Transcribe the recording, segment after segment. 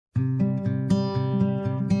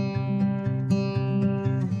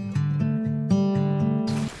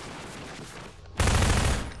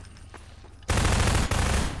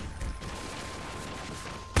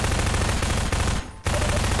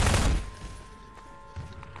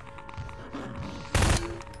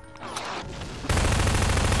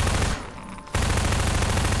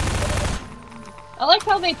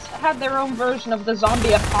like how they had their own version of the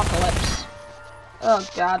zombie apocalypse. Oh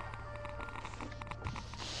god.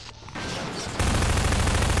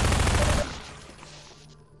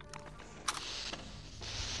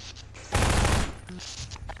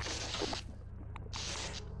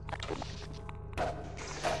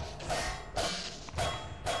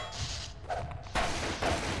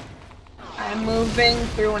 I'm moving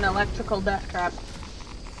through an electrical death trap.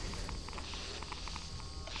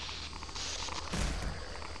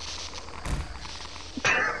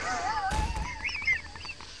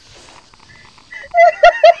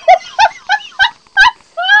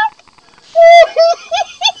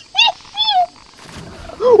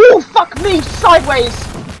 Oh, fuck me! Sideways!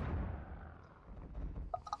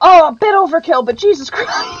 Oh, a bit overkill, but Jesus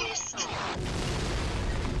Christ!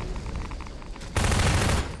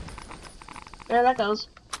 There that goes.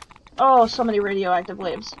 Oh, so many radioactive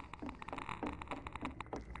waves.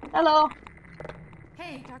 Hello.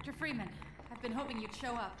 Hey, Dr. Freeman. I've been hoping you'd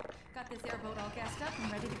show up. Got this airboat all gassed up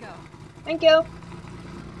and ready to go. Thank you.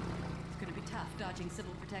 It's gonna be tough dodging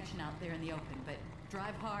civil protection out there in the open, but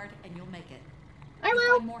drive hard and you'll make it. I You'll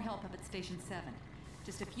will. find more help up at Station 7.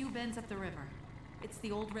 Just a few bends up the river. It's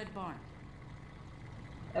the old red barn.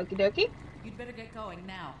 Okie dokie. You'd better get going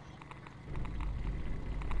now.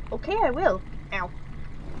 Okay, I will. Ow.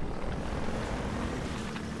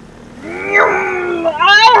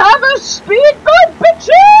 I have a speedboat,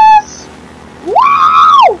 bitches!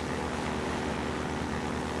 Woo!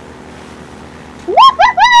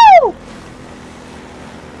 Woohoo!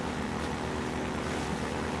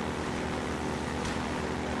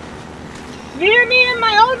 Fear me in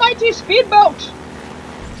my almighty speedboat!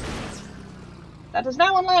 That is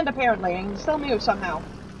now on land, apparently, and can still move somehow.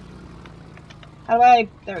 How do I...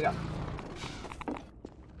 There we go.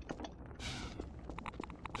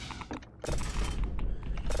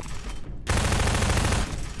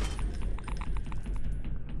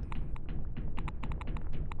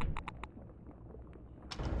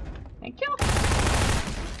 Thank you.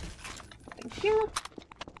 Thank you.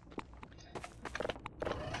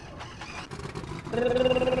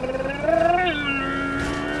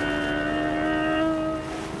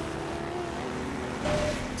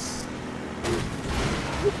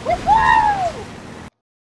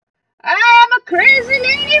 I'm a crazy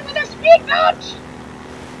lady with a speedboat!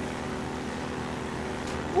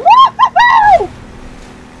 Woohoo!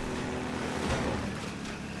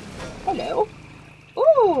 Hello.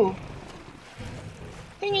 Ooh!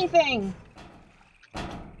 Thingy thing!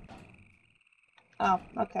 Oh,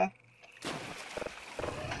 okay.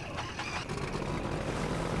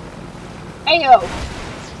 Heyo!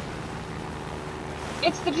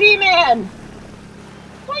 It's the G-Man!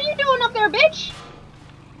 What are you doing up there, bitch?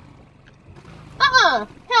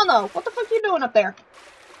 Hell no! What the fuck are you doing up there?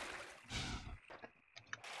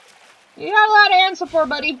 You got a lot to answer for,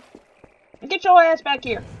 buddy. Get your ass back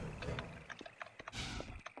here.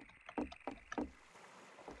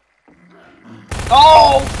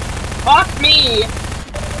 Oh! Fuck me!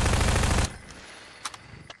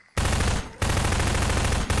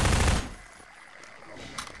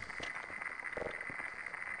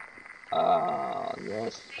 Oh,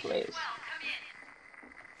 yes, please.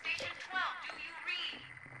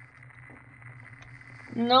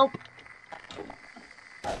 Nope.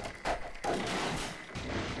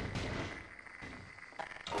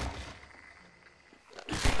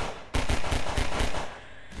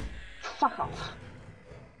 Fuck off.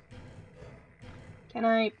 Can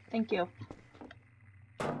I? Thank you.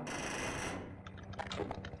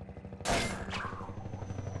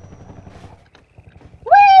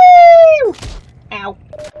 Woo! Ow.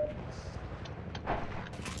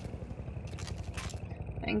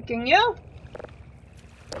 Thanking you.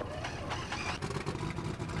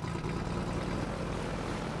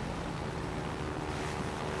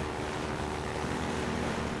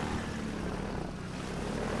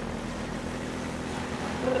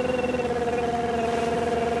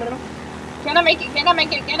 Can I make it? Can I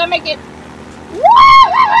make it? Can I make it?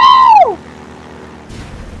 Woo!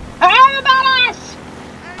 How about us?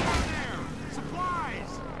 Anyone there?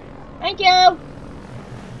 Supplies! Thank you.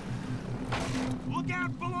 Look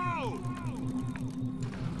out below!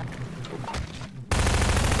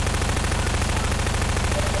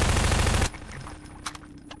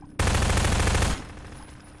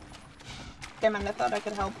 Damn it, I thought I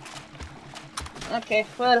could help. Okay,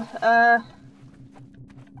 well,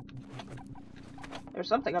 there's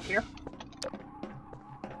something up here.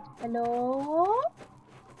 Hello?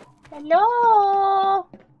 Hello?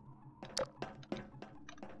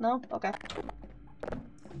 No? Okay.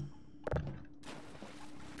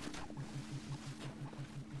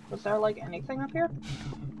 Is there, like, anything up here?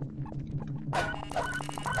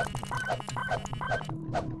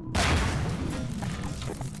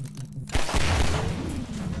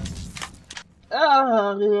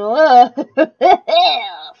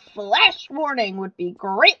 Flash warning would be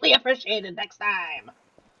greatly appreciated next time.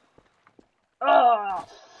 Oh,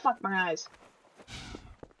 fuck my eyes.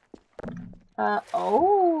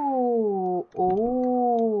 Oh,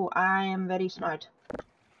 I am very smart.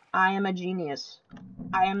 I am a genius.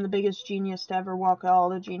 I am the biggest genius to ever walk all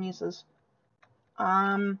the geniuses.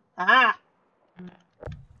 Thank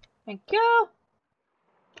you.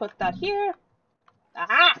 Put that here.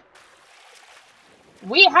 Aha!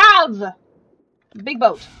 We have big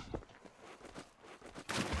boat.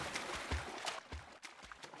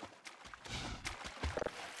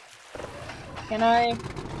 Can I?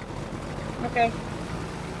 Okay.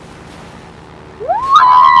 Woo!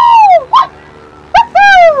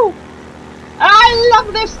 Woohoo! I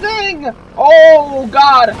love this thing! Oh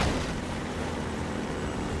god!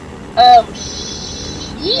 Oh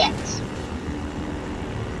shit!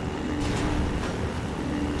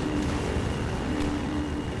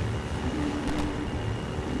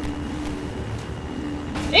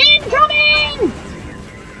 Incoming!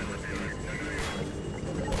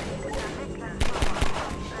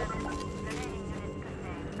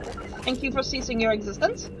 Thank you for ceasing your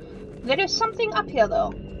existence. There is something up here,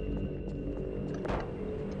 though.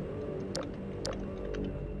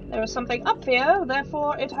 There is something up here,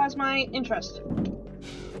 therefore it has my interest.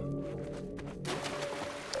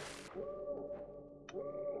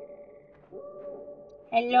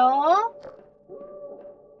 Hello?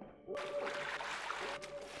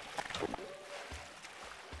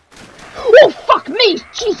 Oh, fuck me!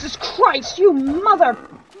 Jesus Christ, you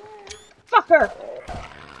motherfucker!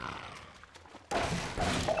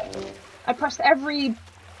 I pressed every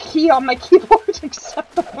key on my keyboard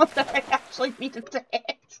except the one that I actually needed to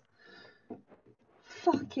hit.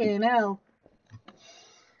 Fucking hell.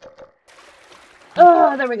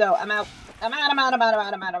 Oh, there we go. I'm out. I'm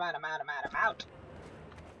out.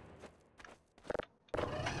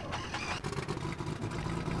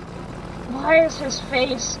 Why is his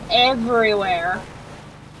face everywhere?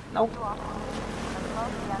 Nope.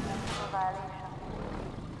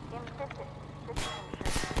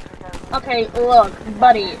 Okay, look,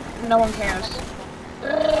 buddy, no one cares.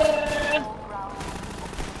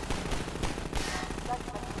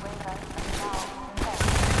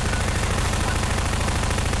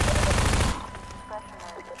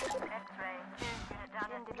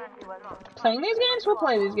 Playing these games? We'll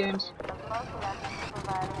play these games.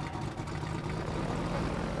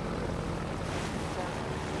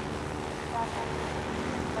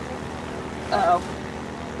 Uh-oh.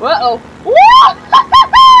 Uh-oh.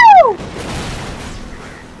 Woo-hoo-hoo!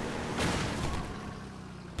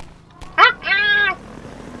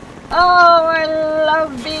 Oh, I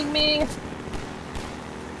love being me.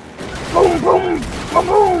 Boom, boom, boom,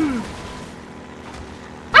 boom.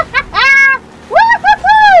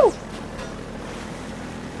 Woo-hoo-hoo!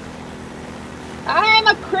 I'm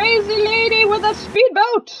a crazy lady with a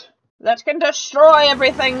speedboat that can destroy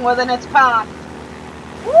everything within its path.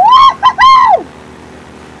 Woo-hoo-hoo!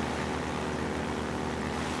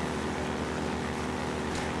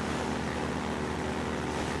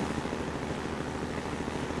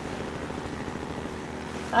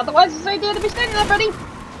 Not the wisest idea to be standing there, buddy.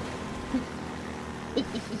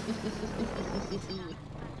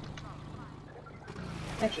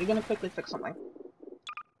 Actually, gonna quickly fix something.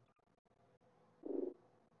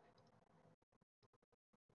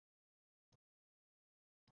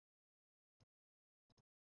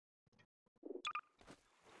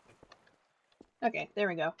 Okay, there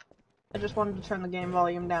we go. I just wanted to turn the game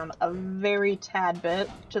volume down a very tad bit,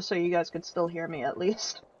 just so you guys could still hear me at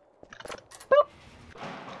least. Boop.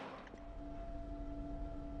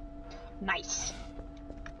 Nice.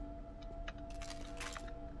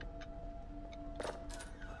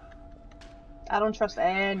 I don't trust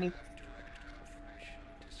any.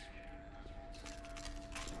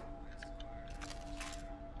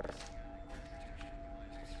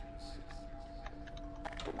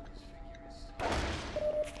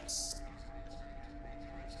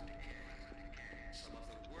 Some of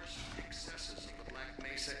the worst excesses of the Black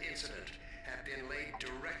Mesa Incident have been laid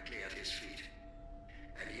directly at his feet.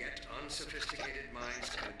 And yet unsophisticated minds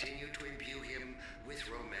continue to imbue him with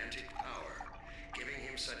romantic power, giving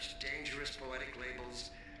him such dangerous poetic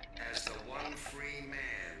labels as the one free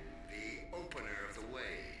man, the opener of the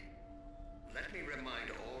way. Let me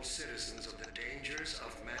remind all citizens of the dangers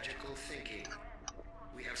of magical thinking.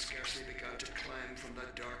 We have scarcely begun to climb from the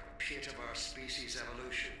dark pit of our species'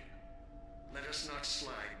 evolution. Let us not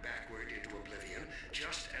slide backward into oblivion,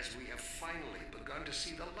 just as we have finally begun to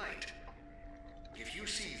see the light. If you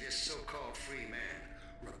see this so-called free man,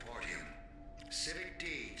 report him. Civic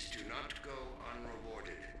deeds do not go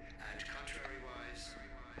unrewarded, and contrariwise,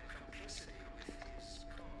 complicity with his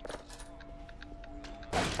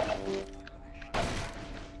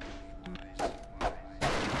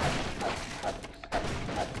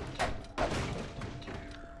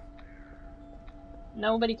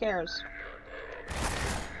Nobody cares.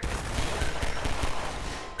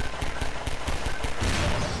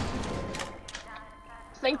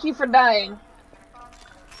 Thank you for dying.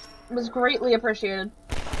 It was greatly appreciated.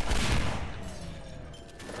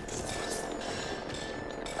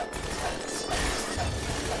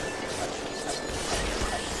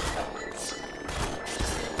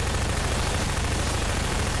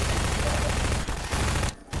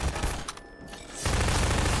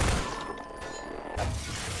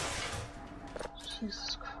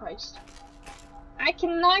 Jesus Christ. I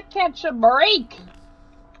cannot catch a break!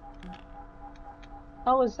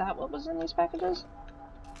 Oh, is that what was in these packages?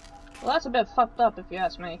 Well, that's a bit fucked up if you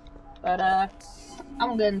ask me. But, I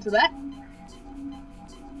won't get into that.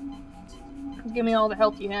 Give me all the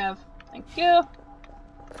health you have. Thank you.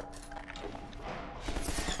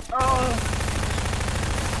 Oh.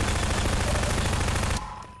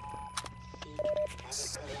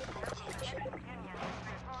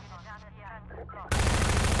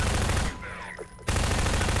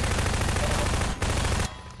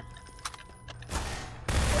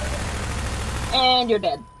 And you're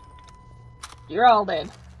dead. You're all dead.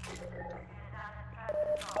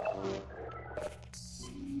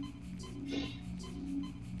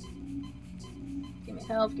 Give me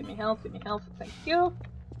health, give me health, give me health. Thank you.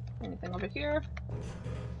 Anything over here?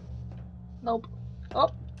 Nope. Oh.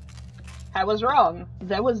 I was wrong.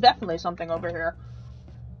 There was definitely something over here.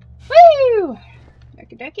 Woo!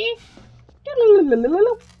 Ducky ducky.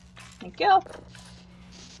 Thank you.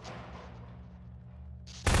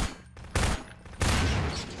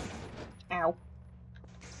 Ow.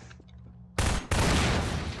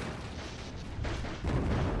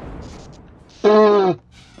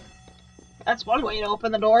 That's one way to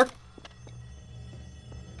open the door.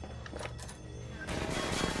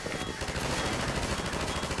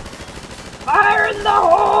 Fire in the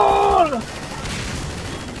hole!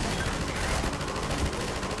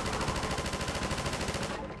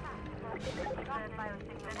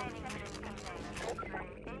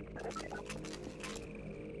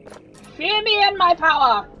 Fear me and my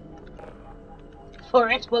power,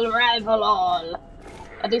 for it will rival all.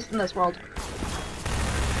 At least in this world.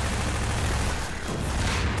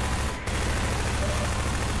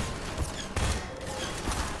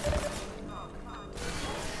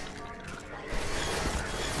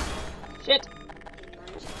 Shit.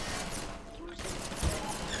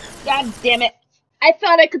 God damn it. I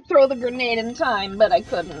thought I could throw the grenade in time, but I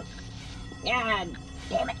couldn't. God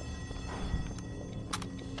damn it.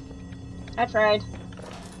 I tried.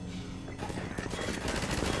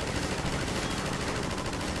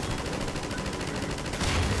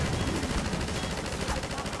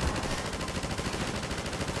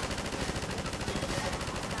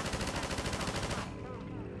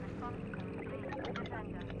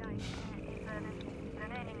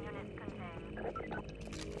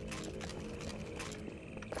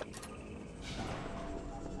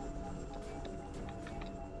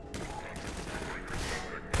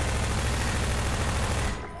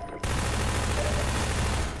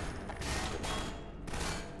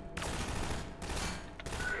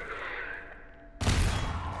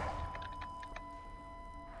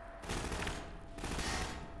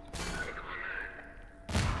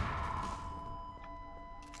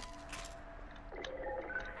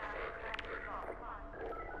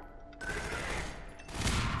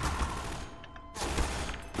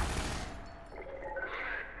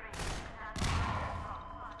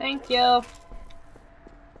 Thank you.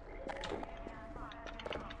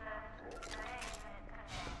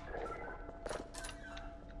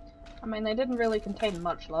 I mean, they didn't really contain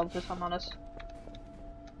much love, if I'm honest.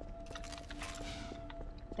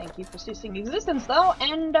 Thank you for ceasing existence, though,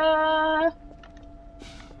 and, alley-oop!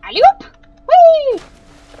 Whee!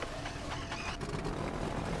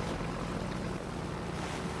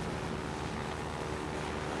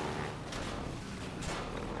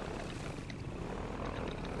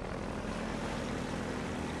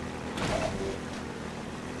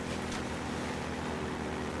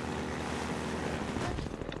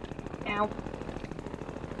 Ow.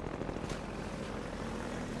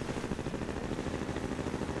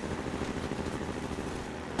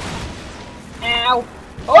 Ow.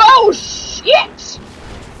 Oh, shit!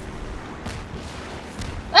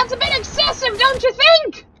 excessive, don't you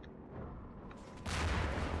think?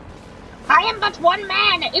 I am but one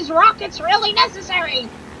man. Is rockets really necessary?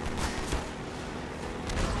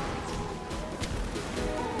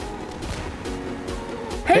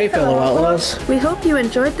 Hey fellow outlaws! We hope you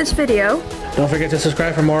enjoyed this video. Don't forget to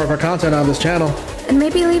subscribe for more of our content on this channel. And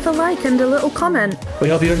maybe leave a like and a little comment. We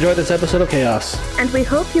hope you enjoyed this episode of Chaos. And we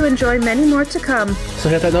hope you enjoy many more to come. So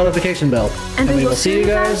hit that notification bell. And we will see you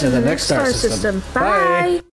guys in the next star system. Bye!